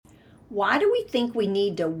Why do we think we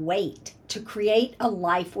need to wait to create a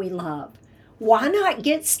life we love? Why not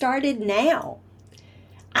get started now?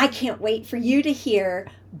 I can't wait for you to hear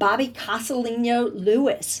Bobbie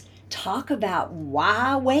Casalino-Lewis talk about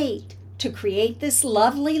why wait to create this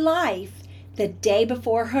lovely life the day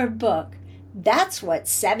before her book, That's What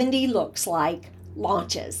 70 Looks Like,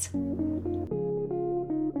 launches.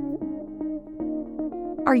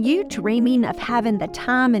 Are you dreaming of having the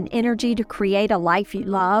time and energy to create a life you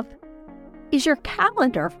love? Is your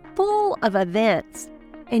calendar full of events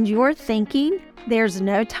and you're thinking, there's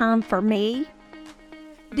no time for me?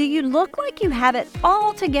 Do you look like you have it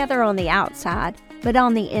all together on the outside, but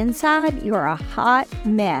on the inside, you're a hot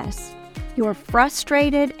mess? You're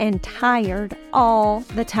frustrated and tired all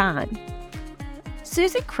the time.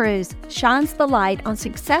 Susan Cruz shines the light on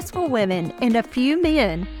successful women and a few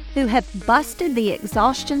men who have busted the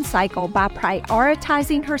exhaustion cycle by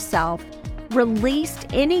prioritizing herself, released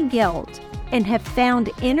any guilt, and have found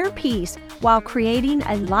inner peace while creating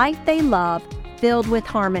a life they love filled with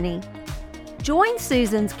harmony. Join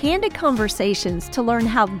Susan's candid conversations to learn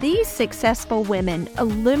how these successful women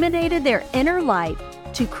illuminated their inner light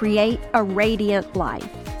to create a radiant life.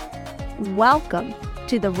 Welcome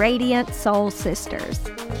to the Radiant Soul Sisters.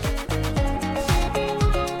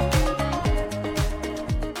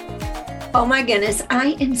 Oh my goodness,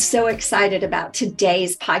 I am so excited about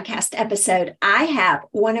today's podcast episode. I have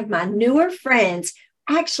one of my newer friends.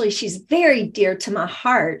 Actually, she's very dear to my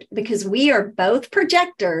heart because we are both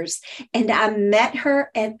projectors, and I met her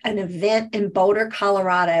at an event in Boulder,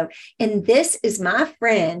 Colorado. And this is my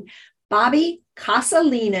friend, Bobbie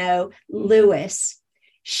Casalino-Lewis.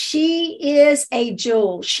 She is a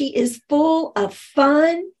jewel. She is full of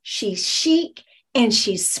fun, she's chic, and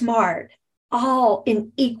she's smart, all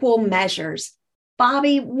in equal measures.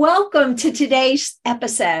 Bobbie, welcome to today's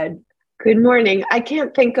episode. Good morning. I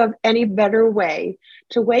can't think of any better way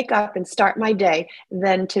to wake up and start my day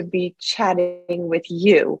than to be chatting with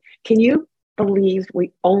you. Can you believe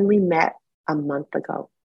we only met a month ago?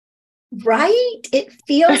 Right? It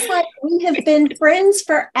feels like we have been friends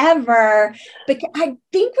forever, but I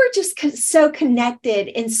think we're just so connected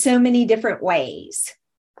in so many different ways.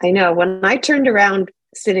 I know. When I turned around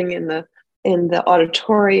sitting in the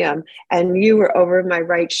auditorium and you were over my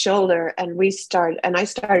right shoulder and I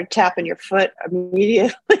started tapping your foot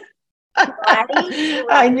immediately. Right.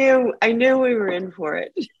 I knew we were in for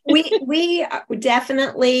it. We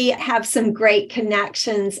definitely have some great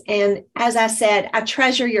connections. And as I said, I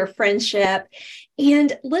treasure your friendship.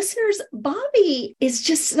 And listeners, Bobbie is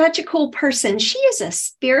just such a cool person. She is a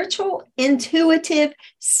spiritual, intuitive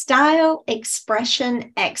style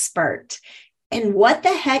expression expert. And what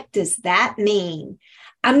the heck does that mean?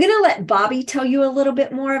 I'm going to let Bobbie tell you a little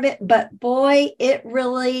bit more of it, but boy, it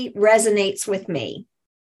really resonates with me.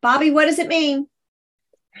 Bobbie, what does it mean?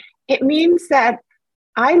 It means that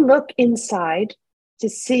I look inside to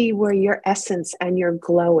see where your essence and your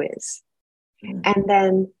glow is. Mm-hmm. And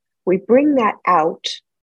then we bring that out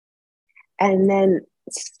and then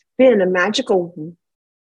spin a magical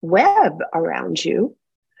web around you,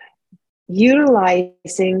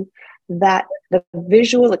 utilizing that the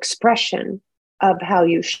visual expression of how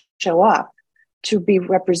you show up to be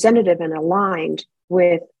representative and aligned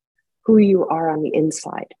with who you are on the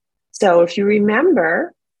inside. So if you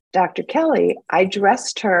remember, Dr. Kelly, I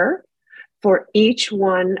dressed her for each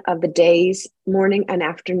one of the days, morning and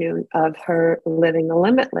afternoon, of her Living the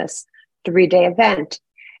Limitless 3-day event.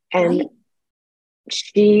 And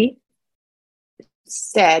she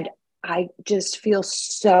said, I just feel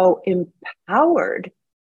so empowered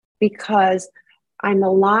because I'm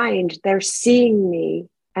aligned. They're seeing me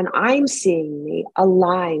and I'm seeing me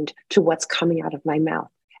aligned to what's coming out of my mouth.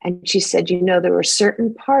 And she said, there were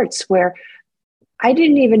certain parts where I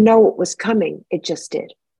didn't even know what was coming. It just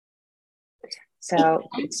did. So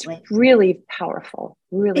It's really powerful,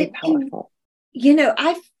 really powerful.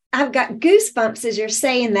 I've got goosebumps as you're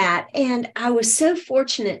saying that. And I was so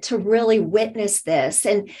fortunate to really witness this.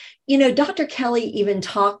 And, Dr. Kelly even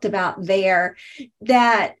talked about there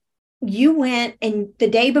that you went and the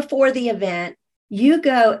day before the event, you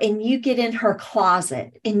go and you get in her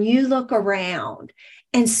closet and you look around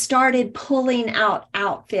and started pulling out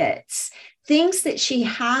outfits, things that she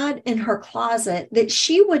had in her closet that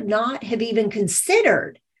she would not have even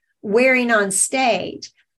considered wearing on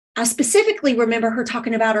stage. I specifically remember her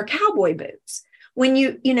talking about her cowboy boots. When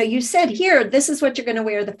you said, here, this is what you're going to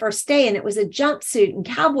wear the first day. And it was a jumpsuit and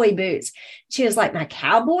cowboy boots. She was like, my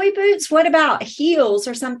cowboy boots? What about heels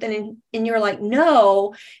or something? And you're like,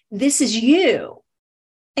 no, this is you.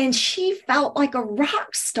 And she felt like a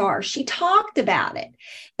rock star. She talked about it.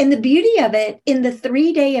 And the beauty of it, in the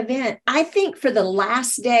 3-day event, I think for the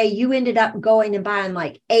last day, you ended up going and buying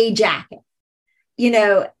like a jacket,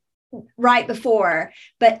 right before,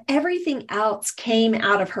 but everything else came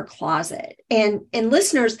out of her closet. And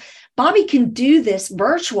listeners, Bobbie can do this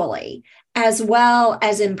virtually as well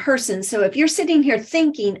as in person. So if you're sitting here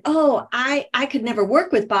thinking, oh, I could never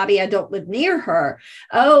work with Bobbie, I don't live near her.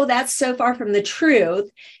 Oh, that's so far from the truth.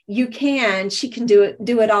 She can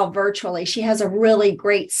do it all virtually. She has a really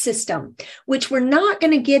great system, which we're not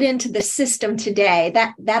going to get into the system today.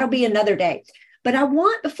 That'll be another day. But I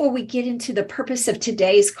want, before we get into the purpose of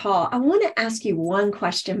today's call, I want to ask you one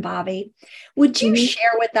question, Bobbie. Would you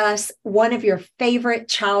share with us one of your favorite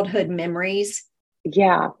childhood memories?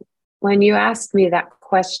 Yeah. When you asked me that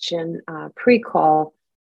question pre-call,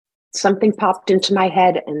 something popped into my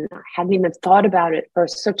head and I hadn't even thought about it for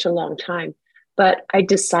such a long time. But I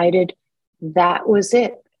decided that was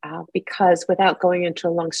it because without going into a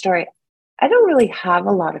long story, I don't really have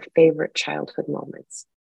a lot of favorite childhood moments.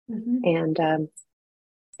 And,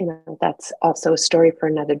 that's also a story for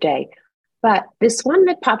another day. But this one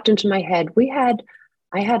that popped into my head,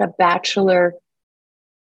 I had a bachelor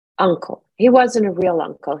uncle. He wasn't a real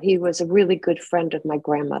uncle. He was a really good friend of my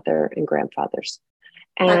grandmother and grandfather's.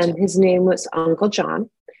 And his name was Uncle John.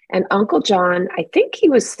 And Uncle John, I think he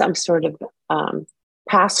was some sort of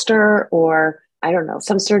pastor or, I don't know,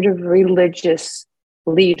 some sort of religious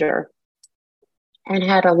leader. And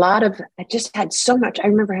had I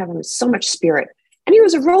remember having so much spirit. And he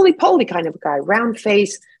was a roly-poly kind of guy, round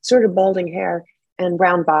face, sort of balding hair, and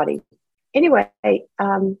round body. Anyway,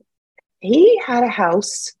 he had a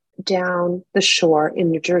house down the shore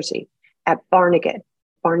in New Jersey at Barnegat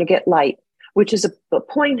Light, which is a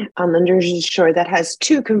point on the New Jersey shore that has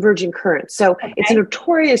two converging currents. So it's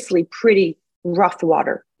notoriously pretty rough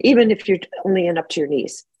water, even if you're only up to your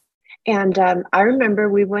knees. And I remember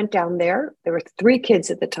we went down there. There were 3 kids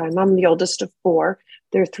at the time. I'm the oldest of 4.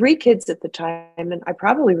 There were 3 kids at the time. And I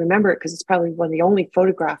probably remember it because it's probably one of the only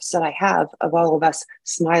photographs that I have of all of us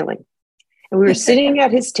smiling. And we were sitting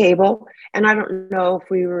at his table. And I don't know if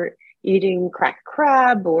we were eating cracked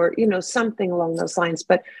crab or, something along those lines.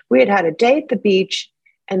 But we had a day at the beach.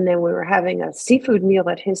 And then we were having a seafood meal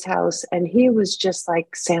at his house. And he was just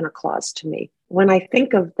like Santa Claus to me. When I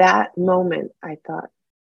think of that moment, I thought,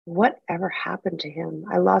 whatever happened to him?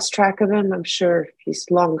 I lost track of him. I'm sure he's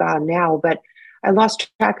long gone now, but I lost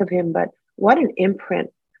track of him. But what an imprint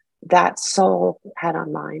that soul had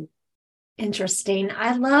on mine. Interesting.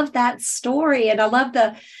 I love that story. And I love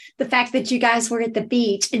the fact that you guys were at the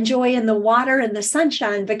beach enjoying the water and the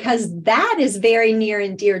sunshine, because that is very near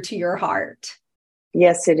and dear to your heart.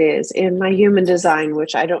 Yes, it is. In my human design,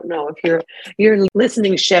 which I don't know if your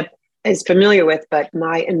listening ship is familiar with, but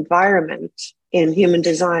my environment in human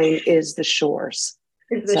design is the shores.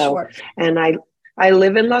 And I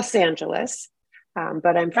live in Los Angeles,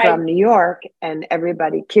 but I'm from New York, and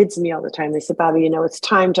everybody kids me all the time. They said, Bobbie, it's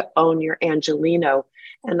time to own your Angelino.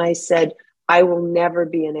 And I said, I will never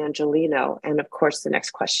be an Angelino. And of course, the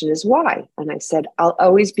next question is why? And I said, I'll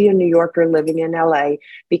always be a New Yorker living in LA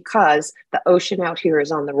because the ocean out here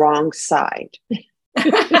is on the wrong side.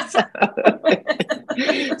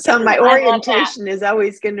 So my orientation is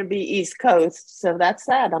always going to be East Coast. So that's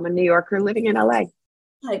that. I'm a New Yorker living in LA.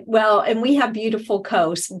 Well, and we have beautiful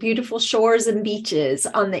coasts, beautiful shores and beaches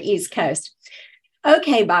on the East Coast.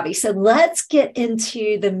 Okay, Bobbie, so let's get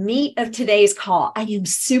into the meat of today's call. I am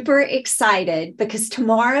super excited because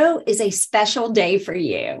tomorrow is a special day for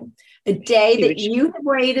you, a day that you have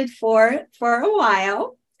waited for a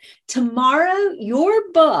while. Tomorrow,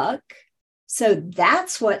 your book, So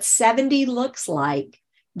That's What 70 Looks Like,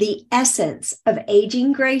 The Essence of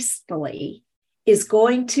Aging Gracefully, is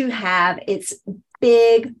going to have its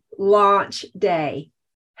big launch day.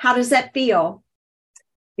 How does that feel?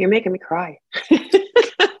 You're making me cry.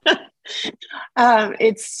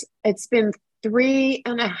 It's been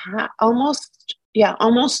 3.5,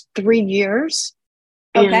 almost 3 years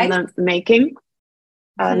in the making.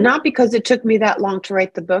 Not because it took me that long to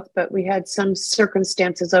write the book, but we had some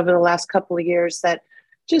circumstances over the last couple of years that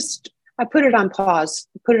I put it on pause,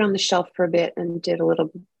 put it on the shelf for a bit, and did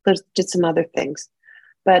some other things.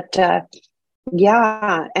 But and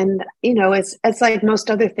it's like most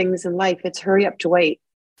other things in life, it's hurry up to wait.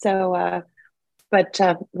 So, but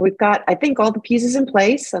we've got, I think, all the pieces in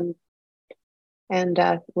place, and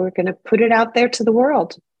we're going to put it out there to the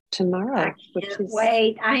world tomorrow.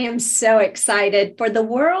 Wait, I am so excited for the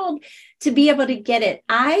world to be able to get it.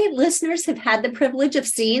 Listeners have had the privilege of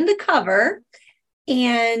seeing the cover,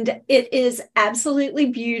 And it is absolutely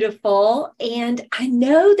beautiful. And I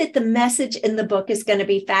know that the message in the book is going to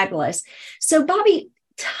be fabulous. So, Bobbie,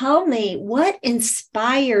 tell me, what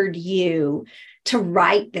inspired you to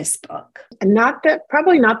write this book?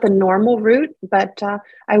 Probably not the normal route, but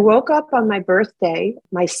I woke up on my birthday,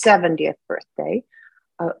 my 70th birthday,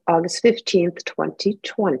 August 15th,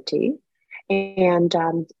 2020. And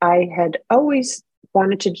I had always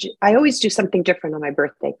I always do something different on my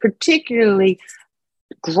birthday, particularly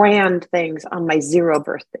grand things on my 0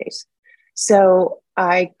 birthdays. So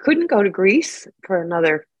I couldn't go to Greece for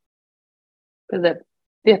the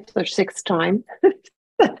 5th or 6th time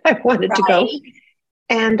that I wanted to go.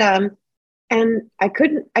 And I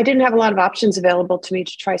didn't have a lot of options available to me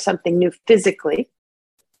to try something new physically.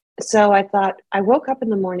 So I thought, I woke up in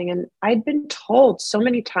the morning and I'd been told so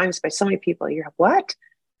many times by so many people, you're what?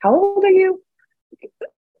 How old are you?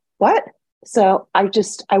 What? So I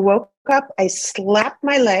woke up, I slapped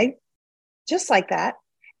my leg just like that.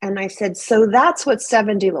 And I said, so that's what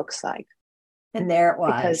 70 looks like. And there it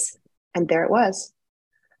was. And there it was.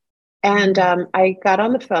 And I got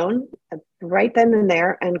on the phone right then and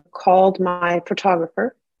there and called my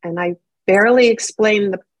photographer. And I barely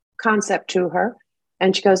explained the concept to her.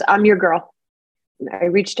 And she goes, I'm your girl. And I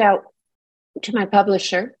reached out to my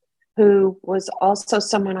publisher, who was also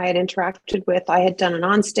someone I had interacted with. I had done an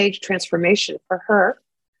onstage transformation for her,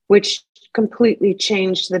 which completely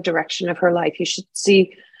changed the direction of her life. You should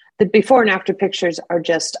see the before and after pictures are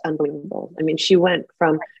just unbelievable. I mean, she went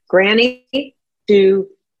from granny to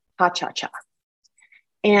cha-cha-cha.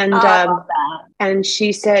 And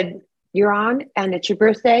she said, you're on and it's your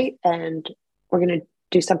birthday and we're going to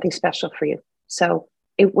do something special for you. So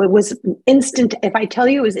it was instant. If I tell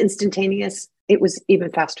you it was instantaneous, it was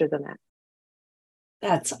even faster than that.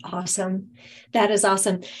 That's awesome. That is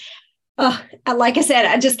awesome. Oh, like I said,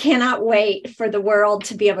 I just cannot wait for the world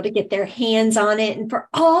to be able to get their hands on it and for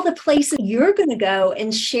all the places you're going to go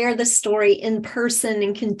and share the story in person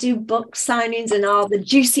and can do book signings and all the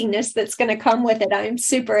juiciness that's going to come with it. I'm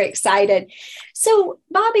super excited. So,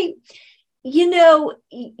 Bobbie,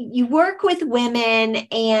 you work with women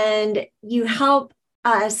and you help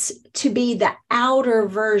us to be the outer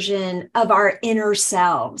version of our inner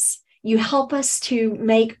selves. You help us to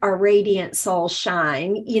make our radiant soul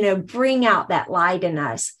shine, bring out that light in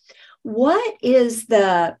us. What is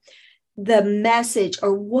the message,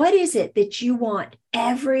 or what is it that you want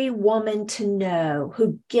every woman to know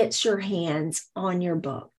who gets your hands on your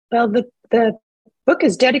book? Well, the book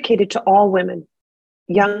is dedicated to all women,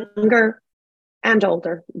 younger and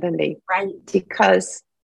older than me, right? Because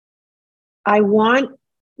I want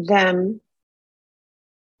them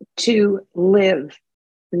to live,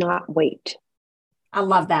 not wait. I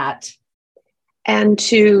love that. And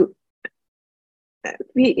to,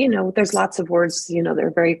 there's lots of words, they're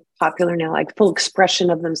very popular now, like full expression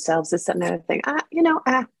of themselves, this and that thing.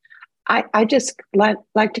 I just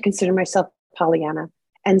like to consider myself Pollyanna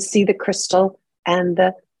and see the crystal and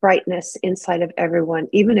the brightness inside of everyone,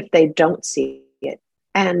 even if they don't see it.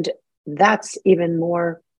 And that's even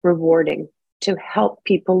more rewarding, to help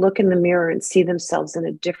people look in the mirror and see themselves in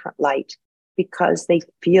a different light, because they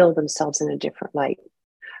feel themselves in a different light.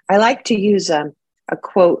 I like to use a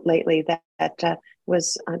quote lately that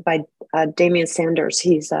was by Damian Sanders.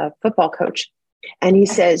 He's a football coach. And he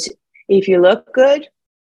says, if you look good,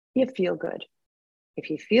 you feel good. If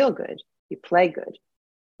you feel good, you play good.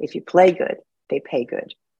 If you play good, they pay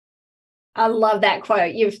good. I love that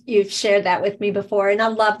quote. You've shared that with me before, and I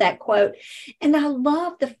love that quote. And I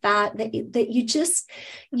love the fact that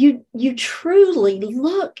you truly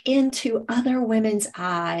look into other women's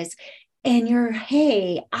eyes, and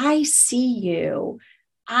hey, I see you.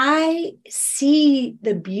 I see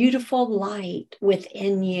the beautiful light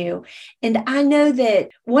within you. And I know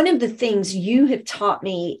that one of the things you have taught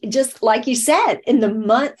me, just like you said, in the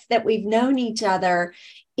month that we've known each other,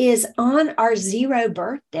 is on our 0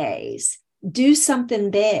 birthdays, do something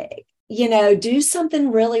big, do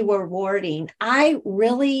something really rewarding. I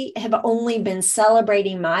really have only been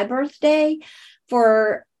celebrating my birthday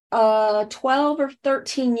for 12 or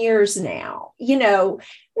 13 years now.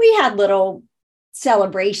 We had little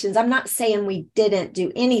celebrations. I'm not saying we didn't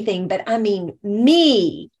do anything, but I mean,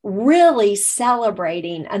 me really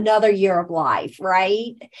celebrating another year of life,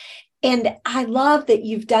 right? And I love that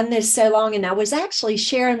you've done this so long. And I was actually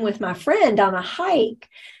sharing with my friend on a hike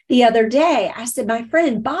the other day. I said, my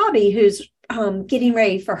friend Bobbie, who's getting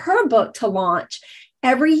ready for her book to launch,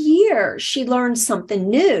 every year she learns something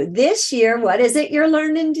new. This year, what is it you're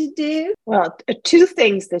learning to do? Well, 2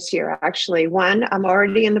 things this year, actually. One, I'm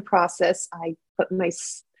already in the process. I put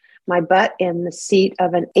my butt in the seat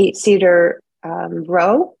of an 8-seater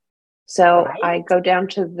row. So Right. I go down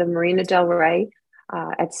to the Marina del Rey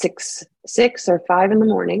at 6 or 5 in the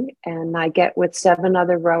morning, and I get with 7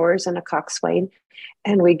 other rowers and a coxswain,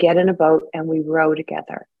 and we get in a boat and we row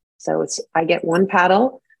together. So I get one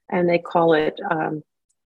paddle, and they call it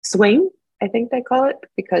swing, I think they call it,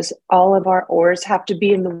 because all of our oars have to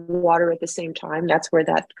be in the water at the same time. That's where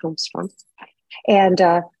that comes from. And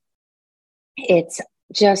it's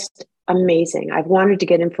just amazing. I've wanted to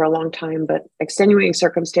get in for a long time, but extenuating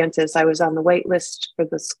circumstances, I was on the wait list for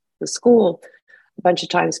the school a bunch of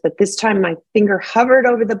times, but this time my finger hovered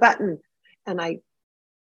over the button and I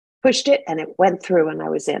pushed it and it went through and I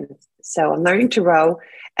was in. So I'm learning to row.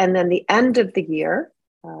 And then the end of the year,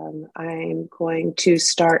 I'm going to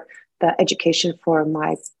start the education for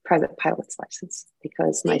my private pilot's license,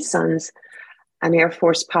 because my son's an Air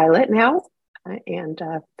Force pilot now, and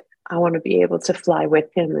I want to be able to fly with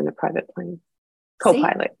him in a private plane,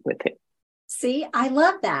 co-pilot with him. See, I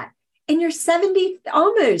love that. And you're 70,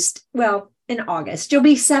 almost, well, in August, you'll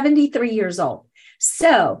be 73 years old.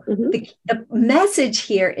 So the message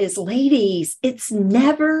here is, ladies, it's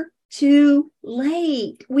never too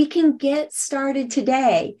late. We can get started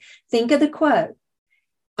today. Think of the quote.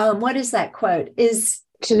 What is that quote?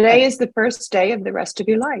 Today is the first day of the rest of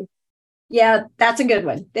your life. Yeah, that's a good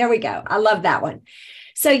one. There we go. I love that one.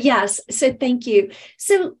 So yes, so thank you.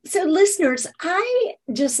 So listeners, I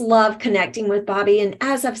just love connecting with Bobbie. And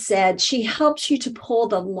as I've said, she helps you to pull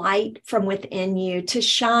the light from within you to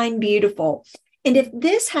shine beautiful. And if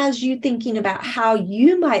this has you thinking about how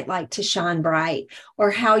you might like to shine bright, or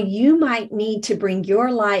how you might need to bring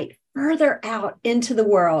your light further out into the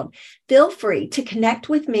world, feel free to connect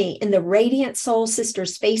with me in the Radiant Soul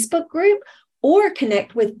Sisters Facebook group, or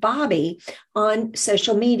connect with Bobbie on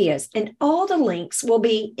social medias. And all the links will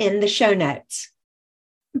be in the show notes.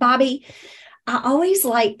 Bobbie, I always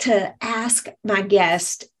like to ask my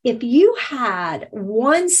guest, if you had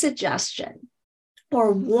one suggestion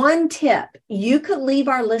or one tip you could leave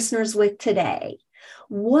our listeners with today,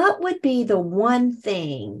 what would be the one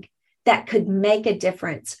thing that could make a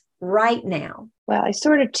difference right now? Well, I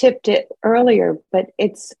sort of tipped it earlier, but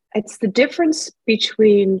it's the difference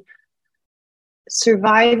between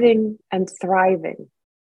surviving and thriving.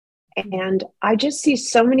 And I just see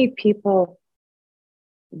so many people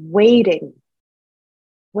waiting.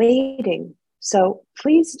 So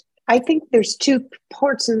please, I think there's 2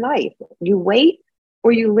 parts in life. You wait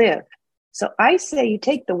or you live. So I say you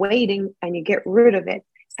take the waiting and you get rid of it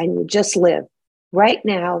and you just live right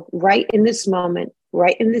now, right in this moment,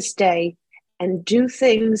 right in this day, and do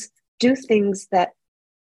things that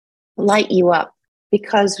light you up,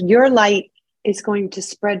 because your light is going to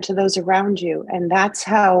spread to those around you. And that's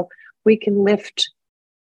how we can lift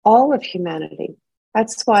all of humanity.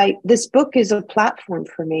 That's why this book is a platform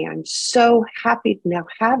for me. I'm so happy to now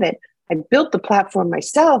have it. I built the platform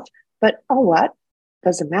myself, but oh, what?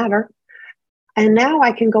 Doesn't matter. And now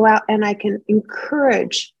I can go out and I can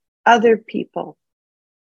encourage other people,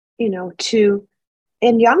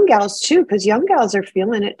 and young gals too, because young gals are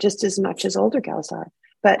feeling it just as much as older gals are.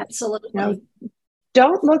 But absolutely.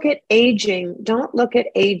 Don't look at aging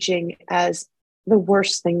as the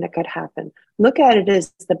worst thing that could happen. Look at it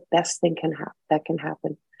as the best thing that can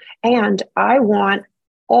happen. And I want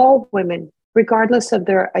all women, regardless of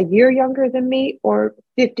they're a year younger than me or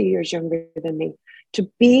 50 years younger than me, to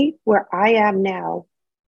be where I am now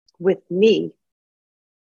with me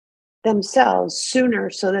themselves sooner,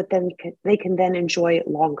 so that then they can then enjoy it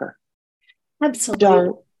longer. Absolutely.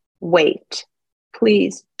 Don't wait.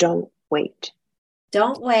 Please don't wait.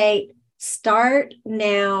 Don't wait. Start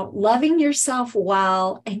now, loving yourself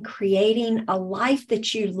well and creating a life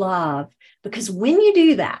that you love. Because when you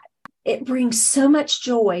do that, it brings so much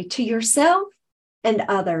joy to yourself and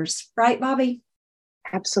others. Right, Bobbie?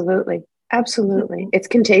 Absolutely. It's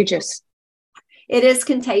contagious. It is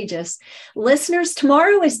contagious. Listeners,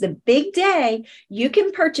 tomorrow is the big day. You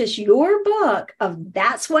can purchase your book of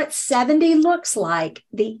That's What 70 Looks Like,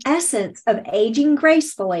 The Essence of Aging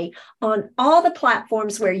Gracefully, on all the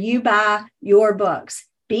platforms where you buy your books.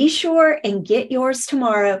 Be sure and get yours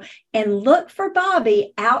tomorrow, and look for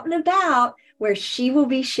Bobbie out and about, where she will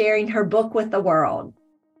be sharing her book with the world.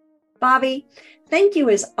 Bobbie, thank you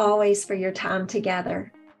as always for your time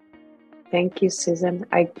together. Thank you, Susan.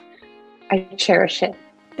 I cherish it.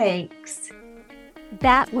 Thanks.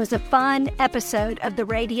 That was a fun episode of the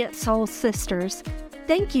Radiant Soul Sisters.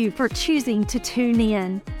 Thank you for choosing to tune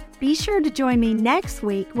in. Be sure to join me next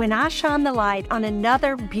week when I shine the light on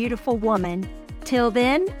another beautiful woman. Till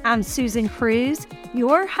then, I'm Susan Cruz,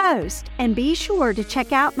 your host, and be sure to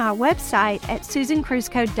check out my website at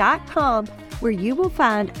susancruzco.com, where you will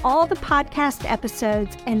find all the podcast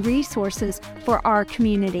episodes and resources for our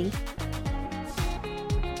community.